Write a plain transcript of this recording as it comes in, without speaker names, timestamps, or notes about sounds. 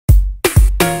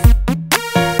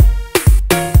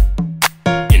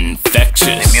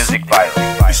music vibe.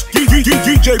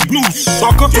 DJ Blues,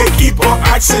 sucker. They keep on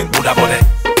asking, Buda bode,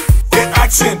 they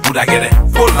asking, Buda get it.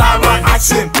 for Lara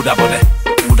asking, Buda bode,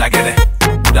 Buda get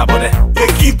it. Buda bode, they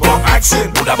keep on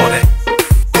asking, Buda bode,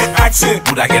 they asking,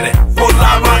 Buda get it. for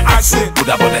Lara asking.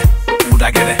 Buda bode,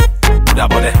 Buda get it. Buda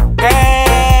bode.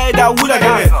 Hey, that woulda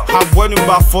get it. Have one in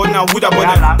back for now, woulda bode.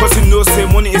 Cause you know, say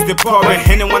money is the problem.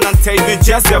 Anyone and tell you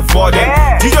just avoid it.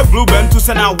 DJ Blue Ben to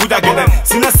say now, woulda get it.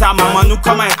 Sina sama manu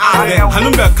come and ask them.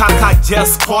 Hanum be kaka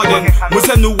just call them.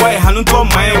 Musa no way, hanum to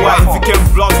my wife. If you can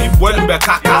bluff, he wouldn't be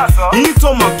kaka. He to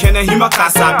my kene, he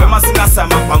makasa. Bema sina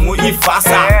sama pamu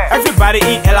ifasa. Everybody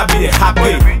in Ella be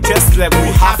happy. Just like we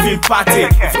happy party.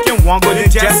 If you can one go, then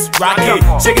just rock it.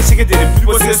 Shake it, then the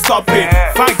people say stop it.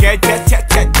 Fine, get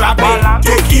drop it.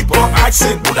 They keep on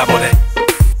asking, Buda bode,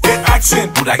 they asking,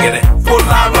 Buda get it. for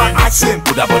Lara asking.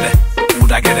 Buda bode,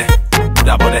 Buda get it.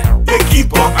 Buda bode, They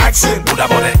keep on asking, Buda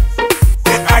bode,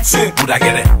 they asking, Buda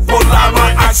get it. for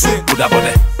Lara asking. Buda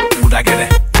bode, Buda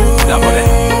get it. Buda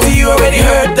bode. You already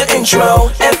heard the intro.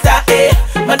 F.A.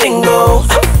 Madingo.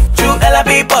 True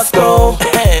L.I.B. Bosco.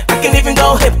 I can even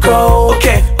go hip go.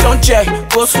 Okay, don't check,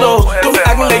 go slow. Don't be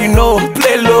acting like you know,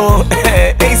 play low.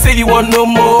 Ain't say you want no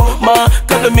more. Ma,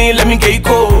 come to me, let me get you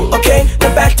cold. Okay,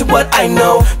 now back to what I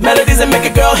know. Melodies that make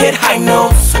a girl hit high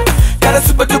notes. Got a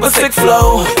super duper sick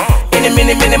flow. In a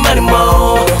minute, money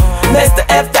more. Next to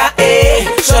F.A.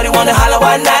 Shorty wanna holler,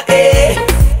 why not A?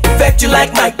 Infect you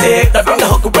like my dick. Now bring the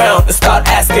hook around and start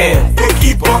asking. They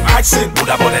keep on asking,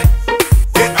 Buda bode,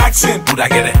 they asking, Buda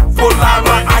get it. for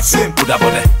Lara asking. Buda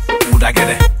bode, Buda get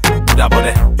it. Buda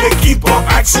bode, They keep on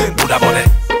asking, Buda bode,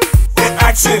 they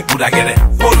asking, Buda get it.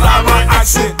 for Lara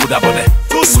asking. Buda bode,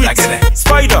 Too sweet, Buda get it.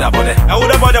 Spider. Buda bode. I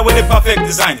woulda bother with the perfect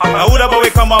design. I woulda bother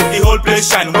come up the whole place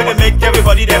shine. Where they make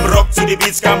everybody them rock to the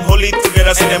beats, come hold it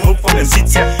together so they move from the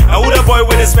seats. I woulda boy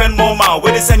where they spend more mile,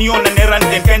 where they send you on an errand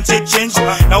then can't take change.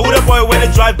 Now woulda boy where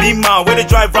they drive B-mile, where they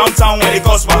drive round town where they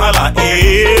cost wahala.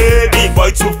 Hey, the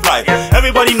boy too fly.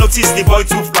 Everybody notice the boy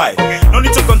too fly. No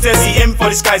need to contest, he aim for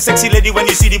the sky. Sexy lady when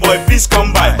you see the boy, please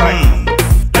come by.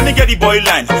 Let me get the boy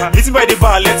line. Meeting by the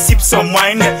bar, let's sip some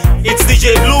wine. It's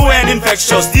DJ Blue and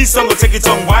Infectious. This song will take it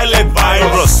on wild like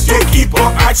virus. They keep on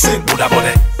asking, Buda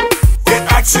bode, they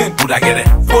asking, Buda get it.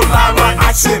 for Lara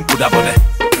asking. Buda bode,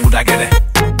 Buda get it.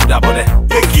 Buda bode,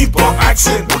 They keep on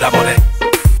asking, Buda bode,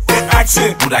 they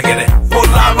asking, Buda get it. for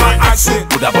Lara asking.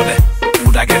 Buda bode,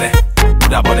 Buda get it.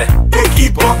 Buda bode, They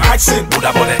keep on asking, Buda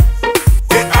bode,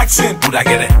 they asking, Buda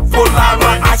get it. for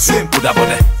Lara asking. Buda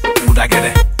bode, Buda get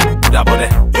it. Buda bode,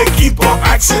 They keep on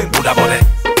asking, Buda bode,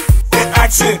 they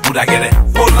asking, Buda get it.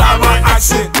 for Lara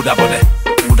asking. Buda bode,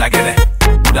 Buda get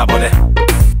it. Buda bode,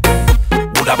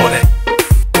 Buda bode,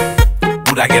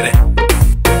 Buda get it.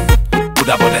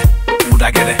 Buda bode,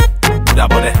 Buda get it. Buda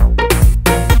bode,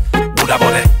 Buda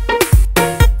bode,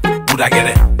 Buda get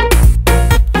it.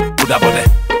 Buda bode,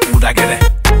 Buda get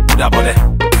it. Buda bode.